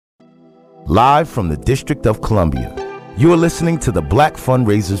live from the District of Columbia. You are listening to the Black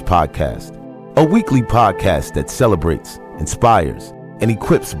Fundraisers Podcast, a weekly podcast that celebrates, inspires, and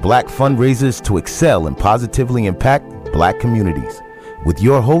equips Black fundraisers to excel and positively impact Black communities. With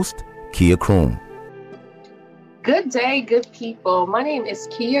your host, Kia Kroom. Good day, good people. My name is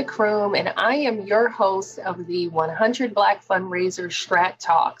Kia Kroom, and I am your host of the 100 Black Fundraisers Strat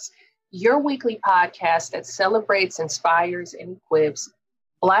Talks, your weekly podcast that celebrates, inspires, and equips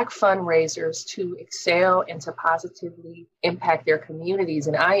Black fundraisers to excel and to positively impact their communities.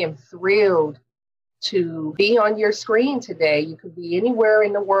 And I am thrilled to be on your screen today. You could be anywhere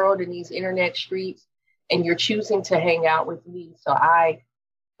in the world in these internet streets, and you're choosing to hang out with me. So I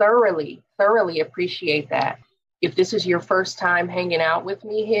thoroughly appreciate that. If this is your first time hanging out with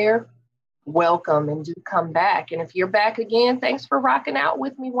me here, welcome and do come back. And if you're back again, thanks for rocking out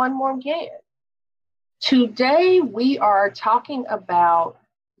with me one more again. Today, we are talking about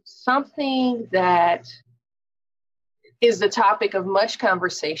something that is the topic of much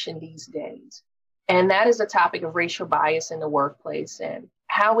conversation these days. And that is the topic of racial bias in the workplace and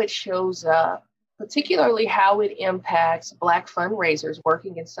how it shows up, particularly how it impacts Black fundraisers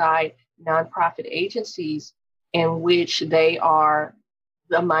working inside nonprofit agencies in which they are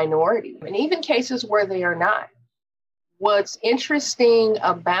the minority, and even cases where they are not. What's interesting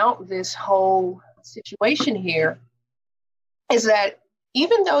about this whole situation here is that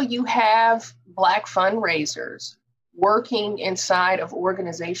even though you have Black fundraisers working inside of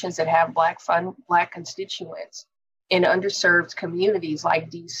organizations that have Black constituents in underserved communities like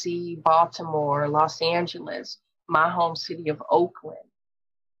DC, Baltimore, Los Angeles, my home city of Oakland,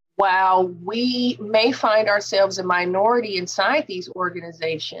 while we may find ourselves a minority inside these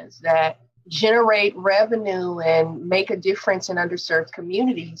organizations that generate revenue and make a difference in underserved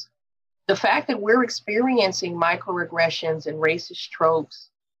communities, the fact that we're experiencing microaggressions and racist tropes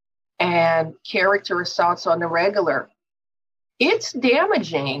and character assaults on the regular, it's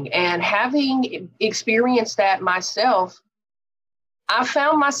damaging. And having experienced that myself, I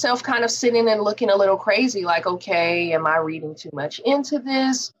found myself kind of sitting and looking a little crazy, like, okay, am I reading too much into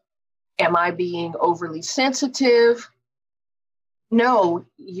this? Am I being overly sensitive? No,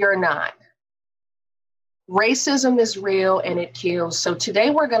 you're not. Racism is real and it kills. So today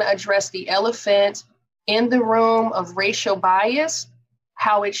we're going to address the elephant in the room of racial bias,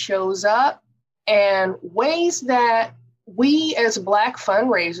 how it shows up, and ways that we as Black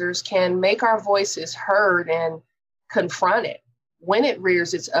fundraisers can make our voices heard and confront it when it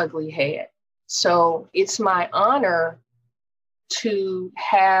rears its ugly head. So it's my honor to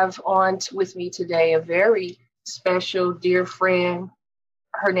have on with me today a very special dear friend.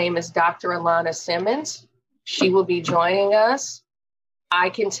 Her name is Dr. Alana Simmons. She will be joining us. I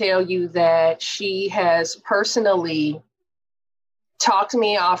can tell you that she has personally talked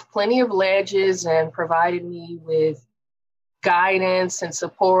me off plenty of ledges and provided me with guidance and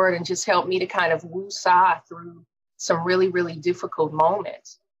support and just helped me to kind of woo-saw through some really difficult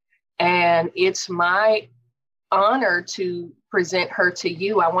moments. And it's my honor to present her to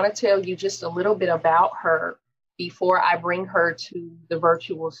you. I want to tell you just a little bit about her before I bring her to the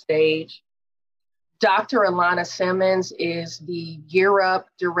virtual stage. Dr. Alana Simmons is the Gear Up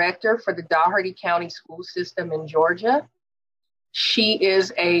Director for the Daugherty County School System in Georgia. She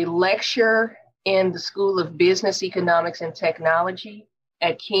is a lecturer in the School of Business, Economics, and Technology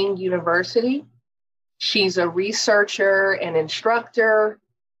at King University. She's a researcher and instructor,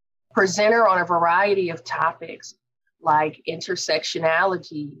 presenter on a variety of topics like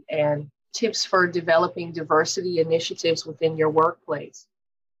intersectionality and tips for developing diversity initiatives within your workplace.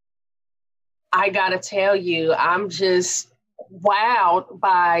 I gotta tell you, I'm just wowed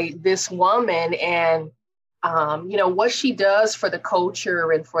by this woman and what she does for the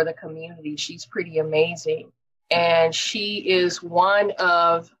culture and for the community. She's pretty amazing. And she is one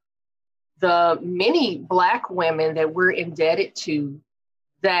of the many Black women that we're indebted to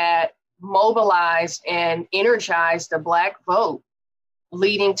that mobilized and energized the Black vote,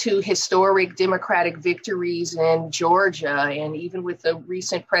 leading to historic Democratic victories in Georgia and even with the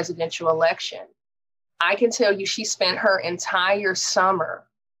recent presidential election. I can tell you she spent her entire summer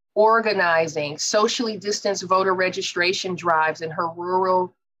organizing socially distanced voter registration drives in her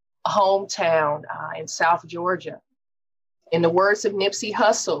rural hometown in South Georgia. In the words of Nipsey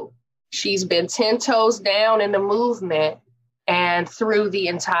Hussle, she's been 10 toes down in the movement and through the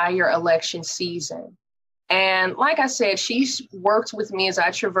entire election season. And like I said, she's worked with me as I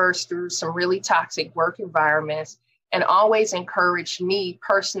traversed through some really toxic work environments and always encouraged me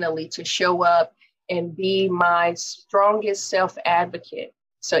personally to show up and be my strongest self-advocate.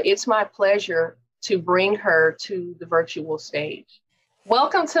 So it's my pleasure to bring her to the virtual stage.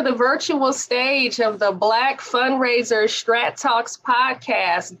 Welcome to the virtual stage of the Black Fundraiser Strat Talks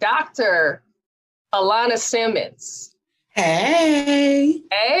podcast, Dr. Alana Simmons. Hey.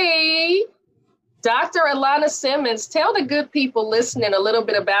 Hey, Dr. Alana Simmons, tell the good people listening a little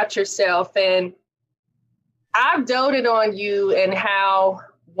bit about yourself. And I've doted on you and how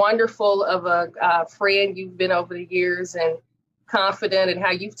wonderful of a friend you've been over the years and confident, and how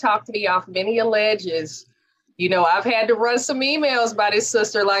you've talked me off many ledges. You know, I've had to run some emails by this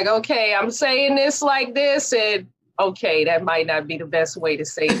sister like, okay, I'm saying this like this, and okay, that might not be the best way to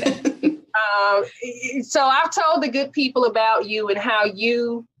say that. So I've told the good people about you and how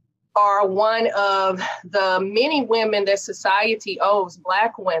you are one of the many women that society owes,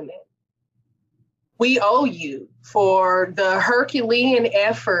 Black women. We owe you for the Herculean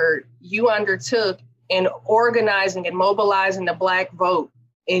effort you undertook in organizing and mobilizing the Black vote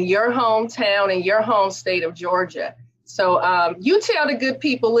in your hometown, in your home state of Georgia. So you tell the good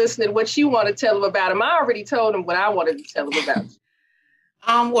people listening what you want to tell them about them. I already told them what I wanted to tell them about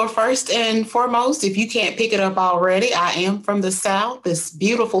you. Well, first and foremost, if you can't pick it up already, I am from the South, this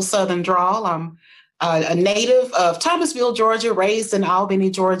beautiful Southern drawl. I'm a native of Thomasville, Georgia, raised in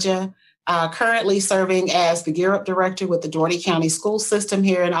Albany, Georgia, currently serving as the Gear Up Director with the Dougherty County School System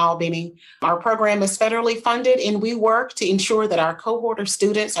here in Albany. Our program is federally funded, and we work to ensure that our cohort of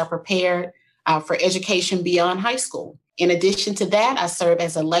students are prepared for education beyond high school. In addition to that, I serve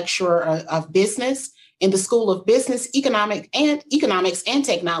as a lecturer of business in the School of Business, Economics and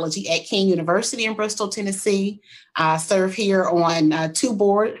Technology at King University in Bristol, Tennessee. I serve here on two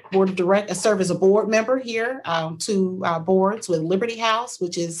board of directors. I serve as a board member here, two boards with Liberty House,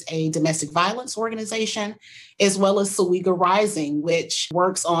 which is a domestic violence organization, as well as Sawega Rising, which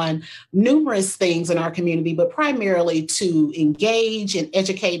works on numerous things in our community, but primarily to engage and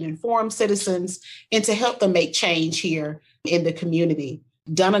educate and inform citizens and to help them make change here in the community.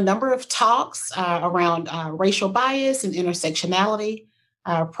 Done a number of talks around racial bias and intersectionality.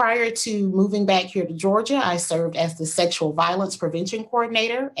 Prior to moving back here to Georgia, I served as the Sexual Violence Prevention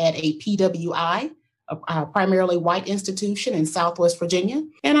Coordinator at a PWI, a primarily white institution in Southwest Virginia.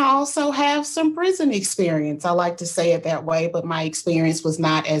 And I also have some prison experience. I like to say it that way, but my experience was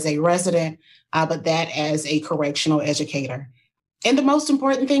not as a resident, but that as a correctional educator. And the most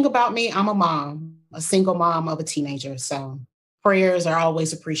important thing about me, I'm a mom, a single mom of a teenager. So prayers are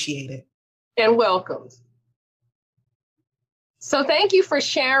always appreciated. And welcomed. So thank you for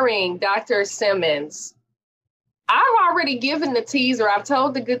sharing, Dr. Simmons. I've already given the teaser. I've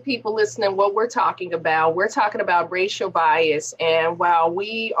told the good people listening what we're talking about. We're talking about racial bias. And while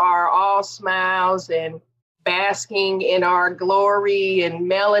we are all smiles and basking in our glory and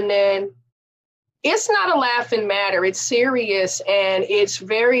melanin, it's not a laughing matter. It's serious, and it's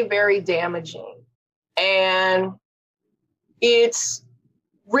very, very damaging. And it's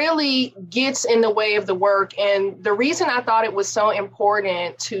really gets in the way of the work. And the reason I thought it was so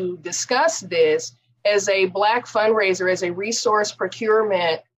important to discuss this as a Black fundraiser, as a resource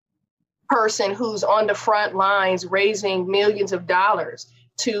procurement person who's on the front lines raising millions of dollars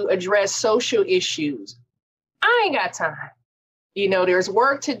to address social issues, I ain't got time. You know, there's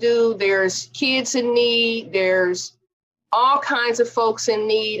work to do. There's kids in need. There's all kinds of folks in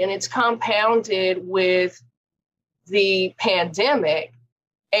need. And it's compounded with the pandemic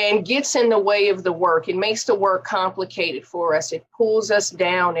and gets in the way of the work. It makes the work complicated for us. It pulls us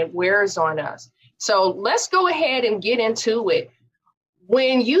down and wears on us. So let's go ahead and get into it.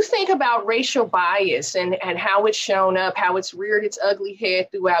 When you think about racial bias and how it's shown up, how it's reared its ugly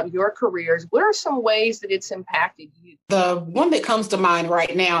head throughout your careers, what are some ways that it's impacted you? The one that comes to mind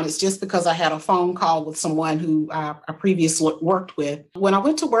right now, and it's just because I had a phone call with someone who I previously worked with. When I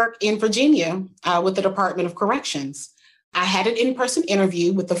went to work in Virginia with the Department of Corrections, I had an in-person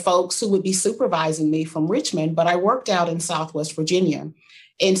interview with the folks who would be supervising me from Richmond, but I worked out in Southwest Virginia.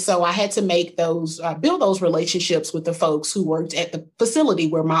 And so I had to make those, build those relationships with the folks who worked at the facility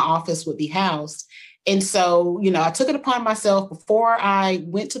where my office would be housed. And so, you know, I took it upon myself before I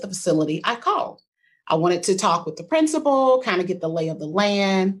went to the facility, I called. I wanted to talk with the principal, kind of get the lay of the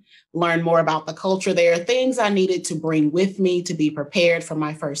land, learn more about the culture there, things I needed to bring with me to be prepared for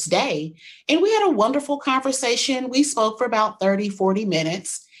my first day. And we had a wonderful conversation. We spoke for about 30, 40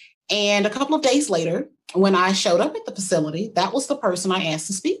 minutes. And a couple of days later, when I showed up at the facility, that was the person I asked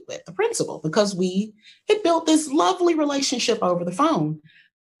to speak with, the principal, because we had built this lovely relationship over the phone.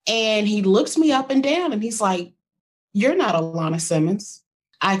 And he looks me up and down and he's like, "You're not Alana Simmons.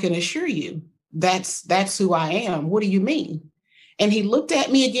 I can assure you that's who I am. What do you mean?" And he looked at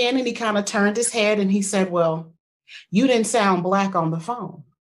me again and he kind of turned his head and he said, "Well, you didn't sound Black on the phone."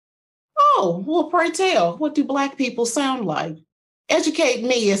 "Oh, well, pray tell, what do Black people sound like?" Educate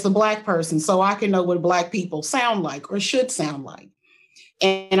me as a Black person so I can know what Black people sound like or should sound like.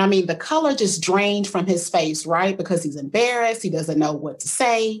 And I mean, the color just drained from his face, right? Because he's embarrassed. He doesn't know what to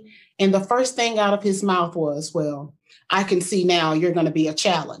say. And the first thing out of his mouth was, well, I can see now you're going to be a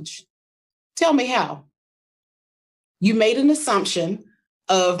challenge. Tell me how. You made an assumption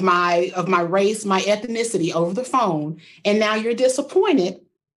of my race, my ethnicity over the phone. And now you're disappointed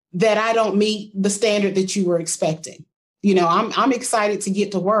that I don't meet the standard that you were expecting. You know, I'm excited to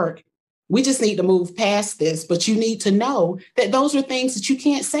get to work. We just need to move past this, but you need to know that those are things that you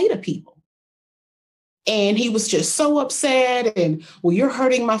can't say to people. And he was just so upset and, well, you're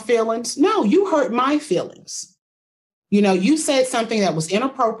hurting my feelings. No, you hurt my feelings. You know, you said something that was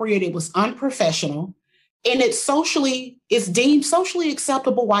inappropriate. It was unprofessional. And it's deemed socially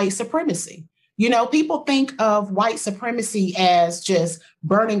acceptable white supremacy. You know, people think of white supremacy as just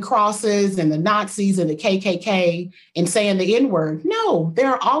burning crosses and the Nazis and the KKK and saying the N-word. No, there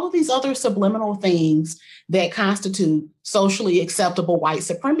are all of these other subliminal things that constitute socially acceptable white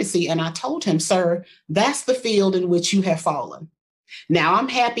supremacy. And I told him, sir, that's the field in which you have fallen. Now, I'm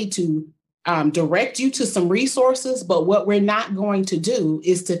happy to direct you to some resources, but what we're not going to do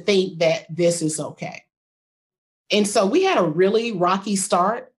is to think that this is okay. And so we had a really rocky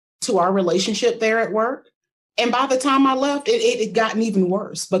start to our relationship there at work. And by the time I left, it had gotten even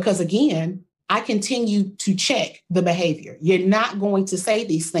worse because, again, I continued to check the behavior. You're not going to say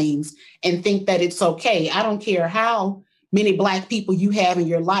these things and think that it's okay. I don't care how many Black people you have in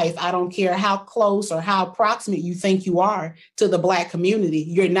your life. I don't care how close or how proximate you think you are to the Black community.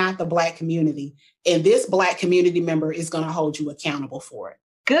 You're not the Black community. And this Black community member is going to hold you accountable for it.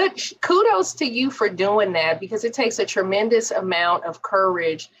 Good. Kudos to you for doing that, because it takes a tremendous amount of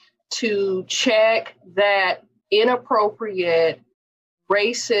courage to check that inappropriate,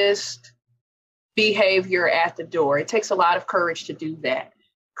 racist behavior at the door. It takes a lot of courage to do that.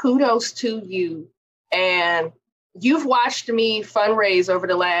 Kudos to you. And you've watched me fundraise over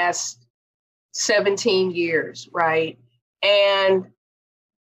the last 17 years, right? And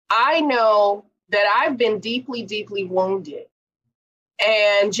I know that I've been deeply, deeply wounded.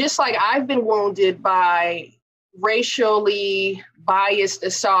 And just like I've been wounded by racially biased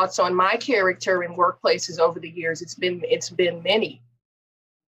assaults on my character in workplaces over the years, it's been many.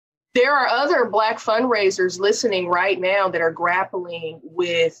 There are other Black fundraisers listening right now that are grappling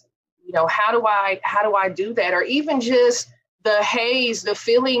with, you know, how do I do that? Or even just the haze, the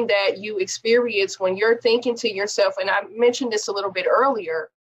feeling that you experience when you're thinking to yourself, and I mentioned this a little bit earlier,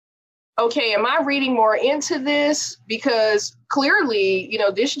 okay, am I reading more into this? Because clearly, you know,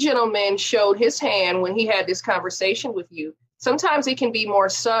 this gentleman showed his hand when he had this conversation with you. Sometimes it can be more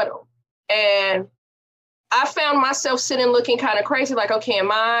subtle. And I found myself sitting looking kind of crazy, like, okay, am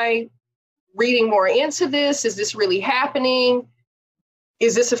I reading more into this? Is this really happening?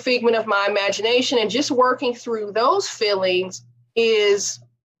 Is this a figment of my imagination? And just working through those feelings is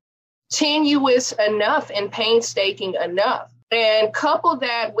tenuous enough and painstaking enough. And couple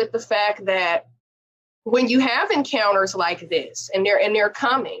that with the fact that when you have encounters like this and they're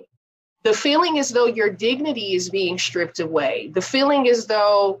coming, the feeling as though your dignity is being stripped away. The feeling as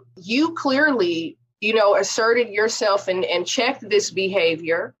though you clearly, you know, asserted yourself and checked this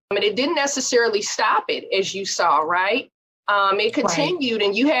behavior. I mean, it didn't necessarily stop it, as you saw, right? It continued, right.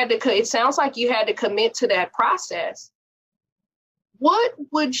 And you had to, it sounds like you had to commit to that process. What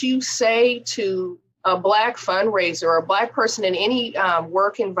would you say to a Black fundraiser or a Black person in any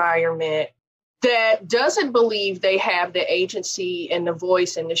work environment that doesn't believe they have the agency and the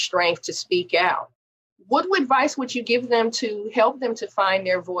voice and the strength to speak out? What advice would you give them to help them to find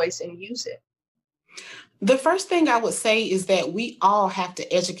their voice and use it? The first thing I would say is that we all have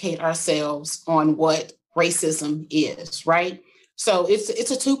to educate ourselves on what racism is, right? So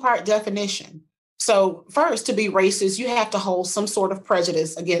it's a two-part definition. So first, to be racist, you have to hold some sort of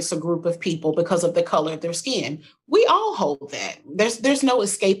prejudice against a group of people because of the color of their skin. We all hold that. There's no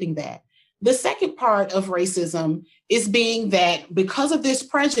escaping that. The second part of racism is being that because of this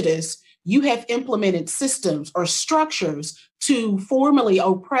prejudice, you have implemented systems or structures to formally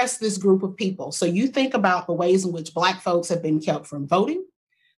oppress this group of people. So you think about the ways in which Black folks have been kept from voting,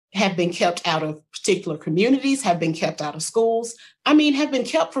 have been kept out of particular communities, have been kept out of schools. I mean, have been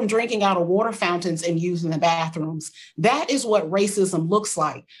kept from drinking out of water fountains and using the bathrooms. That is what racism looks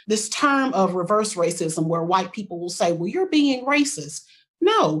like. This term of reverse racism, where white people will say, well, you're being racist.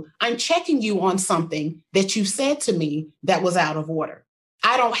 No, I'm checking you on something that you said to me that was out of order.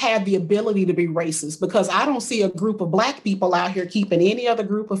 I don't have the ability to be racist because I don't see a group of Black people out here keeping any other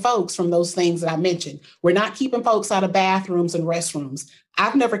group of folks from those things that I mentioned. We're not keeping folks out of bathrooms and restrooms.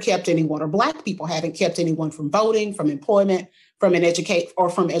 I've never kept anyone, or Black people haven't kept anyone from voting, from employment, from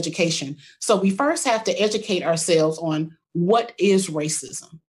education. So we first have to educate ourselves on what is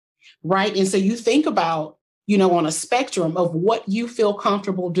racism, right? And so you think about, on a spectrum of what you feel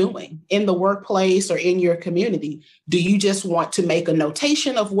comfortable doing in the workplace or in your community. Do you just want to make a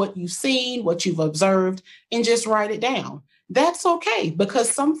notation of what you've seen, what you've observed, and just write it down? That's okay, because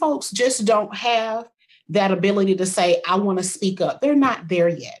some folks just don't have that ability to say, I want to speak up. They're not there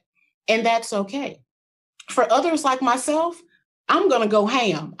yet. And that's okay. For others like myself, I'm going to go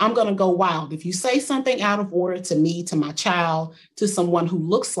ham. I'm going to go wild. If you say something out of order to me, to my child, to someone who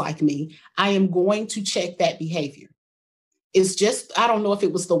looks like me, I am going to check that behavior. It's just, I don't know if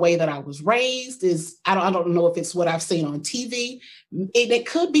it was the way that I was raised. I don't know if it's what I've seen on TV. It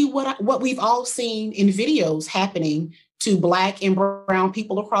could be what we've all seen in videos happening to Black and brown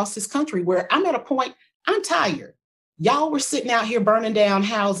people across this country, where I'm at a point, I'm tired. Y'all were sitting out here burning down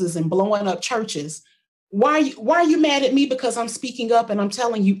houses and blowing up churches. Why are you mad at me because I'm speaking up and I'm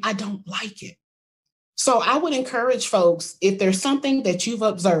telling you I don't like it? So I would encourage folks, if there's something that you've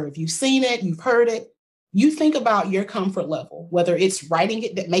observed, you've seen it, you've heard it, you think about your comfort level, whether it's writing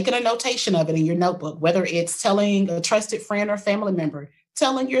it, making a notation of it in your notebook, whether it's telling a trusted friend or family member,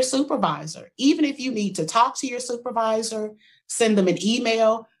 telling your supervisor, even if you need to talk to your supervisor, send them an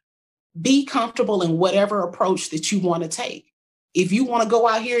email, be comfortable in whatever approach that you want to take. If you want to go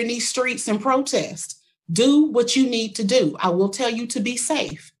out here in these streets and protest, do what you need to do. I will tell you to be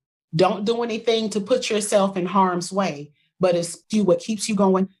safe. Don't do anything to put yourself in harm's way, but it's what keeps you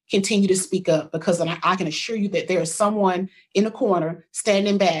going. Continue to speak up, because I can assure you that there is someone in the corner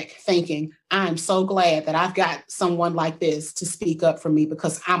standing back thinking, I'm so glad that I've got someone like this to speak up for me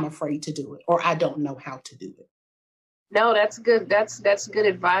because I'm afraid to do it, or I don't know how to do it. No, that's good. That's good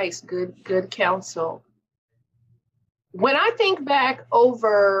advice. Good counsel. When I think back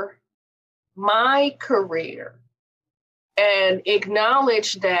over my career and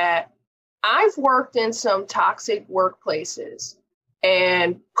acknowledge that I've worked in some toxic workplaces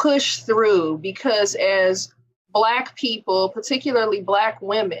and pushed through, because as Black people, particularly Black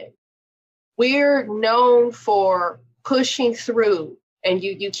women, we're known for pushing through, and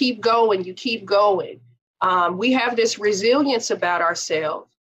you keep going, you keep going. We have this resilience about ourselves.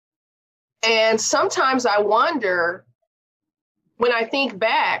 And sometimes I wonder, when I think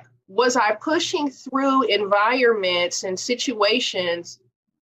back, was I pushing through environments and situations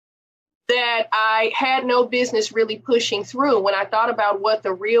that I had no business really pushing through, when I thought about what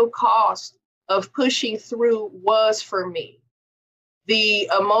the real cost of pushing through was for me? The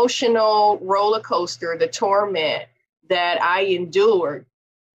emotional roller coaster, the torment that I endured,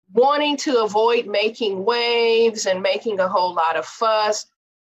 wanting to avoid making waves and making a whole lot of fuss,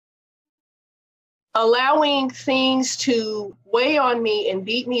 allowing things to weigh on me and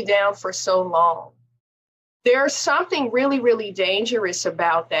beat me down for so long. There's something really, really dangerous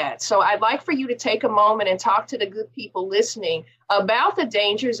about that. So I'd like for you to take a moment and talk to the good people listening about the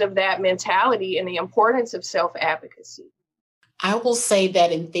dangers of that mentality and the importance of self-advocacy. I will say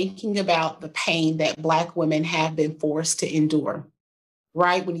that in thinking about the pain that Black women have been forced to endure,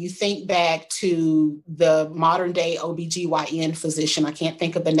 right? When you think back to the modern day OBGYN physician, I can't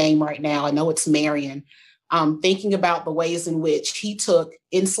think of the name right now. I know it's Marion. Thinking about the ways in which he took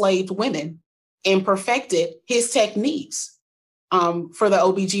enslaved women and perfected his techniques for the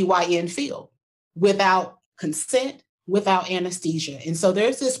OBGYN field without consent, without anesthesia. And so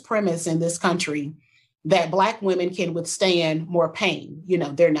there's this premise in this country that Black women can withstand more pain.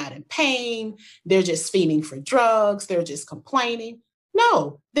 They're not in pain. They're just fiending for drugs. They're just complaining.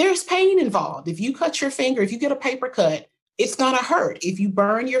 No, there's pain involved. If you cut your finger, if you get a paper cut, it's going to hurt. If you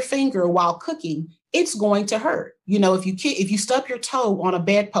burn your finger while cooking, it's going to hurt. If you stub your toe on a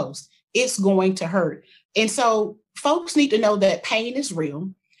bedpost, it's going to hurt. And so folks need to know that pain is real.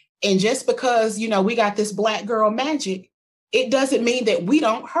 And just because, we got this Black girl magic, it doesn't mean that we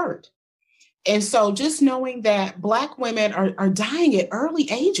don't hurt. And so just knowing that Black women are dying at early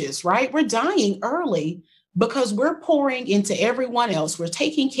ages, right? We're dying early because we're pouring into everyone else. We're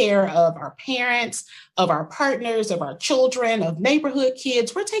taking care of our parents, of our partners, of our children, of neighborhood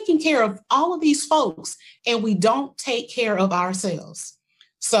kids. We're taking care of all of these folks, and we don't take care of ourselves.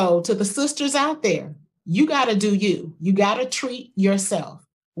 So to the sisters out there, you got to do you. You got to treat yourself,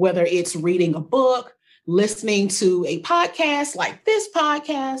 whether it's reading a book, listening to a podcast like this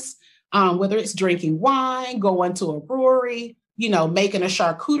podcast, whether it's drinking wine, going to a brewery. making a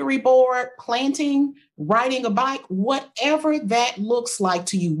charcuterie board, planting, riding a bike, whatever that looks like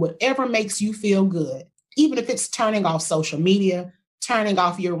to you, whatever makes you feel good, even if it's turning off social media, turning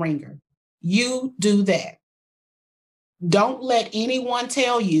off your ringer, you do that. Don't let anyone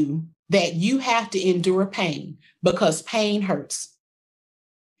tell you that you have to endure pain, because pain hurts.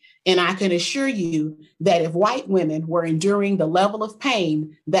 And I can assure you that if white women were enduring the level of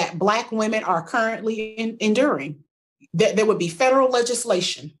pain that Black women are currently enduring, that there would be federal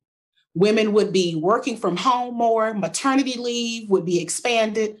legislation. Women would be working from home more, maternity leave would be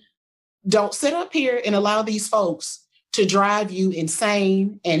expanded. Don't sit up here and allow these folks to drive you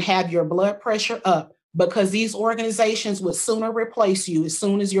insane and have your blood pressure up, because these organizations would sooner replace you as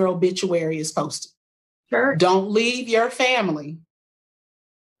soon as your obituary is posted. Sure. Don't leave your family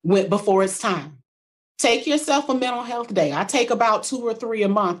before it's time. Take yourself a mental health day. I take about 2 or 3 a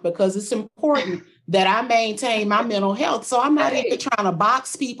month, because it's important that I maintain my mental health. So I'm not even trying to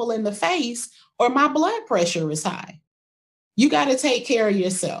box people in the face or my blood pressure is high. You got to take care of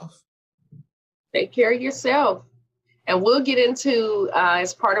yourself. Take care of yourself. And we'll get into,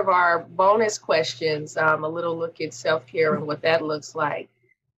 as part of our bonus questions, a little look at self-care and what that looks like.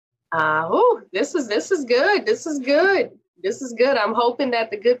 This is good. This is good. This is good. I'm hoping that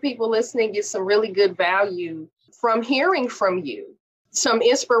the good people listening get some really good value from hearing from you, some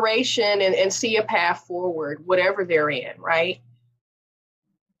inspiration, and see a path forward, whatever they're in, right?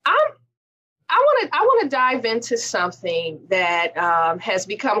 I want to dive into something that has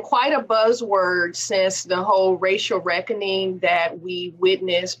become quite a buzzword since the whole racial reckoning that we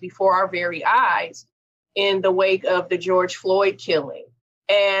witnessed before our very eyes in the wake of the George Floyd killing.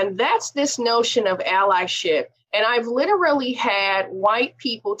 And that's this notion of allyship. And I've literally had white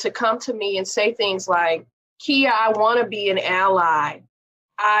people to come to me and say things like, Kia, I want to be an ally.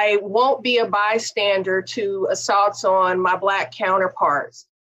 I won't be a bystander to assaults on my Black counterparts.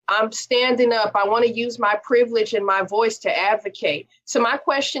 I'm standing up. I want to use my privilege and my voice to advocate. So my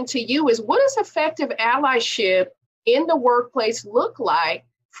question to you is, what does effective allyship in the workplace look like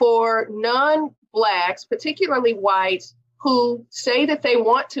for non-Blacks, particularly whites, who say that they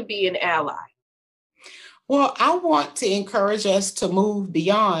want to be an ally? Well, I want to encourage us to move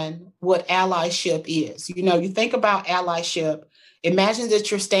beyond what allyship is. You think about allyship. Imagine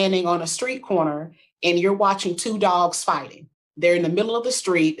that you're standing on a street corner and you're watching 2 dogs fighting. They're in the middle of the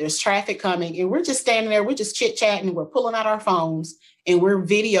street. There's traffic coming, and we're just standing there. We're just chit-chatting. We're pulling out our phones, and we're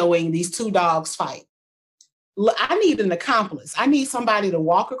videoing these 2 dogs fight. I need an accomplice. I need somebody to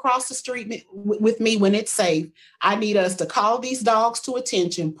walk across the street with me when it's safe. I need us to call these dogs to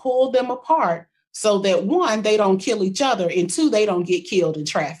attention, pull them apart, so that 1, they don't kill each other, and 2, they don't get killed in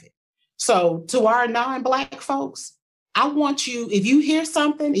traffic. So to our non-Black folks, I want you, if you hear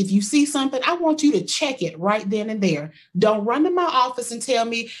something, if you see something, I want you to check it right then and there. Don't run to my office and tell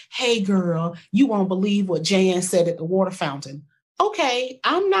me, hey, girl, you won't believe what Jan said at the water fountain. Okay,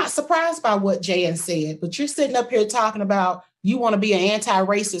 I'm not surprised by what Jan said, but you're sitting up here talking about you want to be an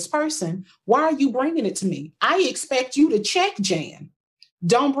anti-racist person. Why are you bringing it to me? I expect you to check Jan.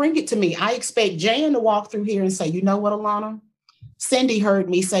 Don't bring it to me. I expect Jan to walk through here and say, you know what, Alana? Cindy heard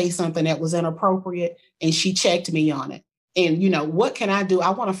me say something that was inappropriate and she checked me on it. And, what can I do? I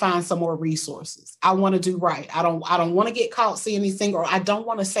want to find some more resources. I want to do right. I don't want to get caught saying anything, or I don't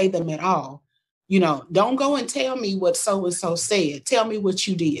want to say them at all. Don't go and tell me what so-and-so said. Tell me what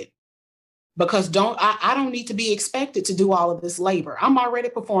you did. Because I don't need to be expected to do all of this labor. I'm already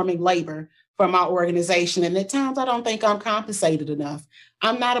performing labor for my organization. And at times I don't think I'm compensated enough.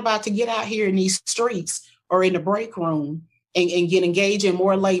 I'm not about to get out here in these streets or in the break room and get engaged in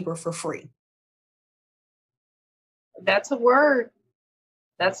more labor for free. That's a word.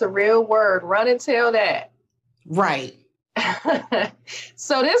 That's a real word. Run and tell that. Right.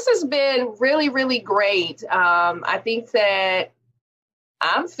 So this has been really, really great. I think that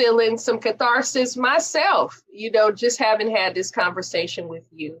I'm feeling some catharsis myself, just having had this conversation with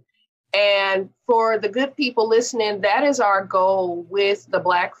you. And for the good people listening, that is our goal with the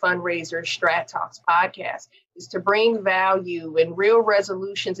Black Fundraiser Strat Talks podcast, is to bring value and real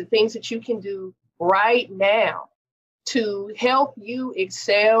resolutions and things that you can do right now to help you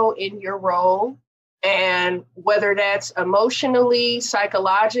excel in your role. And whether that's emotionally,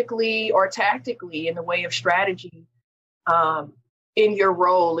 psychologically, or tactically in the way of strategy, in your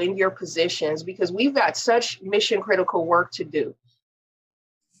role, in your positions, because we've got such mission critical work to do.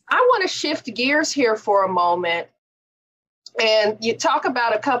 I want to shift gears here for a moment and you talk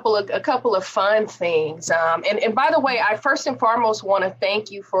about a couple of fun things. And by the way, I first and foremost want to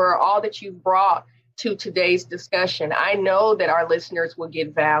thank you for all that you've brought to today's discussion. I know that our listeners will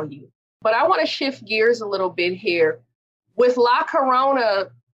get value, but I want to shift gears a little bit here. with La Corona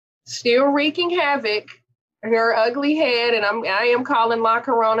still wreaking havoc, her ugly head, and I am calling La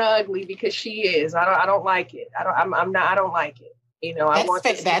Corona ugly because she is. I don't like it. I don't like it. You know, I want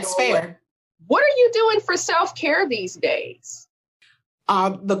that's fair. What are you doing for self-care these days?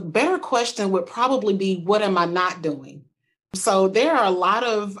 The better question would probably be, what am I not doing? So there are a lot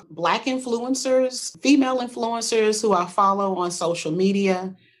of Black influencers, female influencers who I follow on social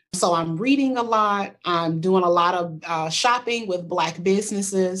media. So I'm reading a lot. I'm doing a lot of shopping with Black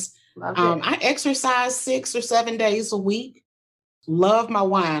businesses. I exercise 6 or 7 days a week. Love my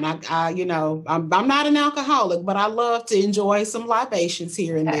wine. I'm not an alcoholic, but I love to enjoy some libations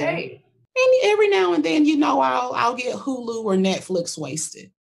here and there. And every now and then, I'll get Hulu or Netflix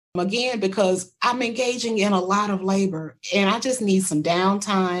wasted. Again, because I'm engaging in a lot of labor and I just need some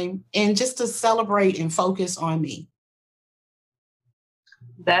downtime and just to celebrate and focus on me.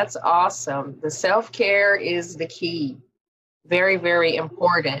 That's awesome. The self-care is the key. Very, very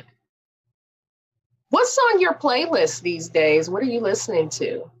important. What's on your playlist these days? What are you listening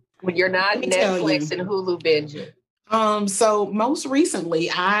to when you're not Netflix and Hulu binging? So most recently,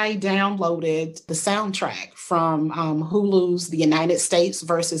 I downloaded the soundtrack from Hulu's The United States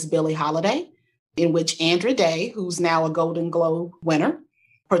versus Billie Holiday, in which Andra Day, who's now a Golden Globe winner,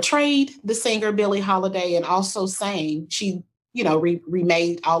 portrayed the singer Billie Holiday and also sang. She,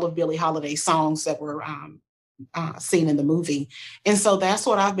 remade all of Billie Holiday's songs that were seen in the movie. And so that's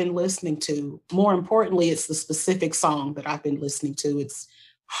what I've been listening to. More importantly, it's the specific song that I've been listening to. It's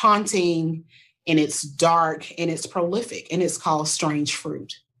haunting, and it's dark, and it's prolific, and it's called Strange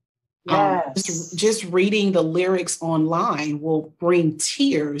Fruit. Yes. Just reading the lyrics online will bring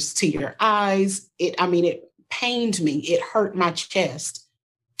tears to your eyes. It pained me. It hurt my chest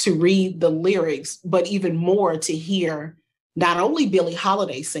to read the lyrics, but even more to hear not only Billie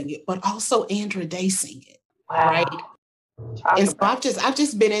Holiday sing it, but also Andra Day sing it. Wow. Right? And so I've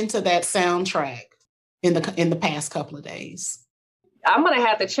just been into that soundtrack in the past couple of days. I'm going to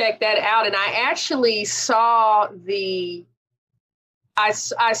have to check that out. And I actually saw I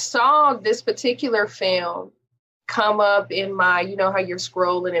saw this particular film come up in my, how you're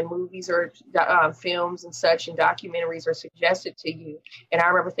scrolling and movies or films and such and documentaries are suggested to you. And I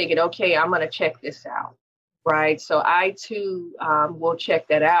remember thinking, okay, I'm going to check this out. Right. So I too will check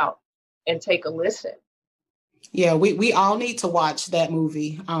that out and take a listen. Yeah, we all need to watch that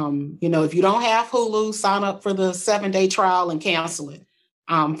movie. If you don't have Hulu, sign up for the 7-day trial and cancel it.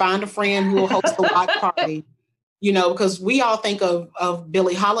 Find a friend who will host a watch party, because we all think of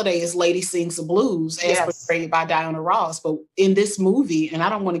Billie Holiday as Lady Sings the Blues as portrayed by Diana Ross. But in this movie, and I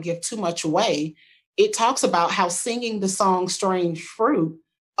don't want to give too much away, it talks about how singing the song Strange Fruit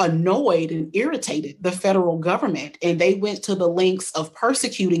annoyed and irritated the federal government. And they went to the lengths of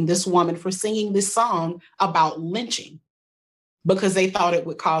persecuting this woman for singing this song about lynching because they thought it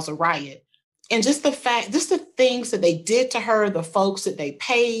would cause a riot. And just the things that they did to her, the folks that they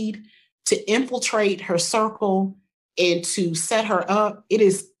paid to infiltrate her circle and to set her up, it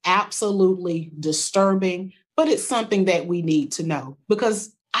is absolutely disturbing, but it's something that we need to know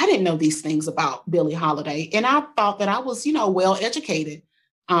because I didn't know these things about Billie Holiday. And I thought that I was, well educated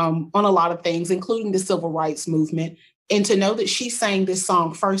on a lot of things, including the civil rights movement. And to know that she sang this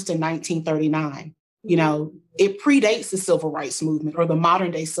song first in 1939, it predates the civil rights movement or the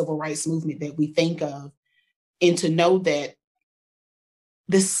modern day civil rights movement that we think of. And to know that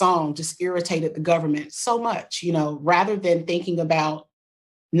this song just irritated the government so much, rather than thinking about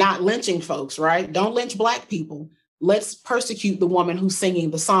not lynching folks, right? Don't lynch Black people. Let's persecute the woman who's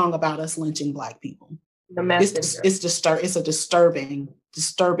singing the song about us lynching Black people. The message. It's a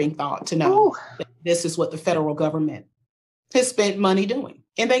disturbing thought to know that this is what the federal government has spent money doing.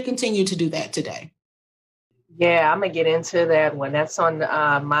 And they continue to do that today. Yeah, I'm going to get into that one. That's on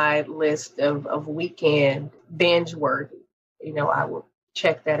my list of weekend binge worthy. I will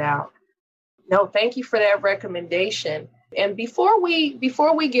check that out. No, thank you for that recommendation. And before we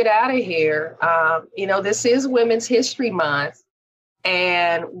get out of here, this is Women's History Month.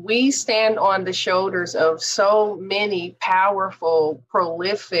 And we stand on the shoulders of so many powerful,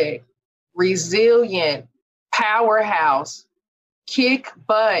 prolific, resilient, powerhouse, kick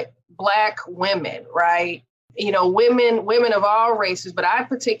butt Black women, right? Women of all races, but I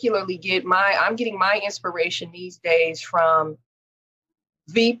particularly I'm getting my inspiration these days from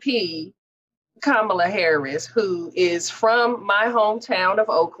VP Kamala Harris, who is from my hometown of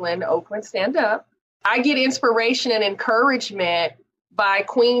Oakland, Stand Up. I get inspiration and encouragement by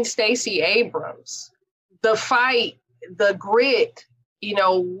Queen Stacey Abrams. The fight, the grit,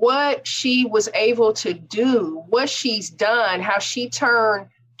 what she was able to do, what she's done, how she turned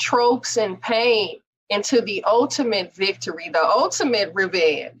tropes and pain into the ultimate victory, the ultimate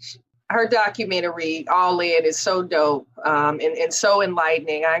revenge. Her documentary, All In, is so dope and so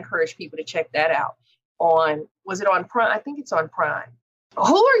enlightening. I encourage people to check that out. Was it on Prime? I think it's on Prime.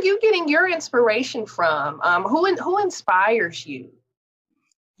 Who are you getting your inspiration from? Who inspires you?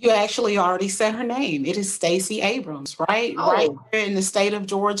 You actually already said her name. It is Stacey Abrams, right? Oh. Right here in the state of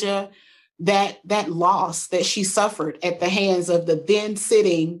Georgia. That loss that she suffered at the hands of the then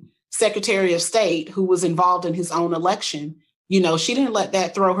sitting Secretary of State, who was involved in his own election. She didn't let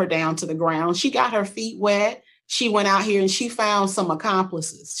that throw her down to the ground. She got her feet wet. She went out here and she found some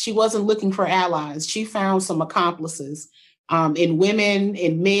accomplices. She wasn't looking for allies. She found some accomplices in women,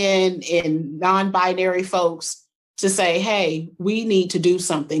 in men, in non-binary folks to say, hey, we need to do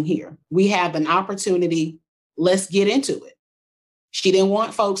something here. We have an opportunity. Let's get into it. She didn't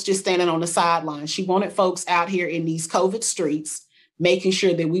want folks just standing on the sidelines. She wanted folks out here in these COVID streets, making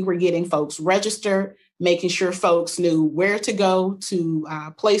sure that we were getting folks registered, making sure folks knew where to go to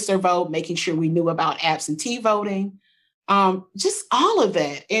place their vote, making sure we knew about absentee voting, just all of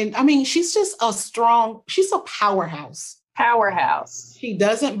that. And I mean, she's just she's a powerhouse. Powerhouse. She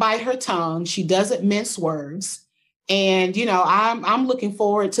doesn't bite her tongue. She doesn't mince words. And, I'm looking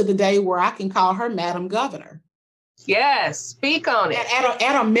forward to the day where I can call her Madam Governor. Yes, speak on it.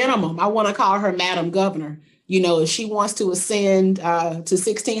 At a minimum, I want to call her Madam Governor. If she wants to ascend to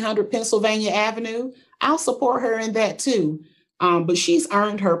 1600 Pennsylvania Avenue, I'll support her in that too. But she's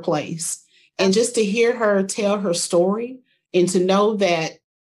earned her place. And just to hear her tell her story and to know that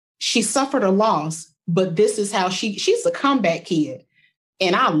she suffered a loss, but this is how she's a comeback kid.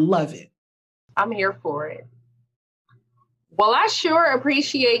 And I love it. I'm here for it. Well, I sure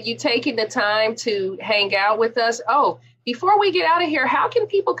appreciate you taking the time to hang out with us. Oh, before we get out of here, how can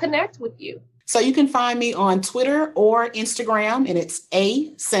people connect with you? So you can find me on Twitter or Instagram, and it's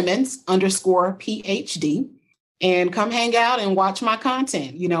 @Simmons_PhD. And come hang out and watch my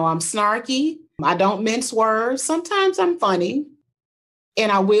content. I'm snarky. I don't mince words. Sometimes I'm funny.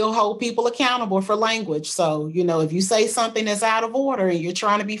 And I will hold people accountable for language. So, if you say something that's out of order and you're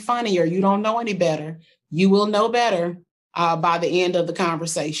trying to be funny or you don't know any better, you will know better by the end of the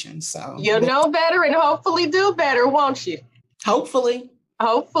conversation. So you'll know better and hopefully do better, won't you? Hopefully.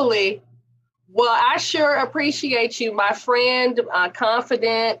 Well, I sure appreciate you, my friend,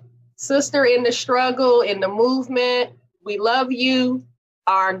 confident sister in the struggle, in the movement. We love you.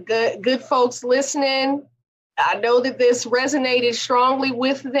 Our good folks listening, I know that this resonated strongly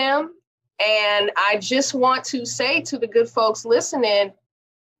with them. And I just want to say to the good folks listening,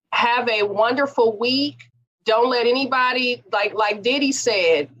 have a wonderful week. Don't let anybody, like Diddy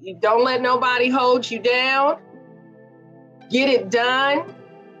said, don't let nobody hold you down. Get it done.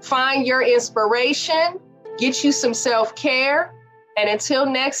 Find your inspiration. Get you some self-care. And until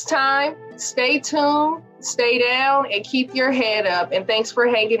next time, stay tuned, stay down, and keep your head up. And thanks for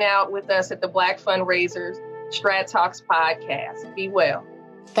hanging out with us at the Black Fundraisers Strat Talks podcast. Be well.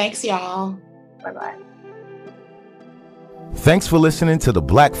 Thanks, y'all. Bye-bye. Thanks for listening to the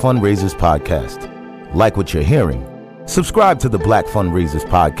Black Fundraisers podcast. Like what you're hearing? Subscribe to the Black Fundraisers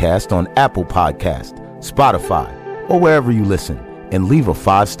podcast on Apple Podcast, Spotify, or wherever you listen, and leave a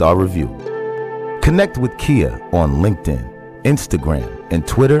 5-star review. Connect with Kia on LinkedIn, Instagram, and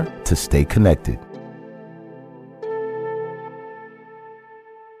Twitter to stay connected.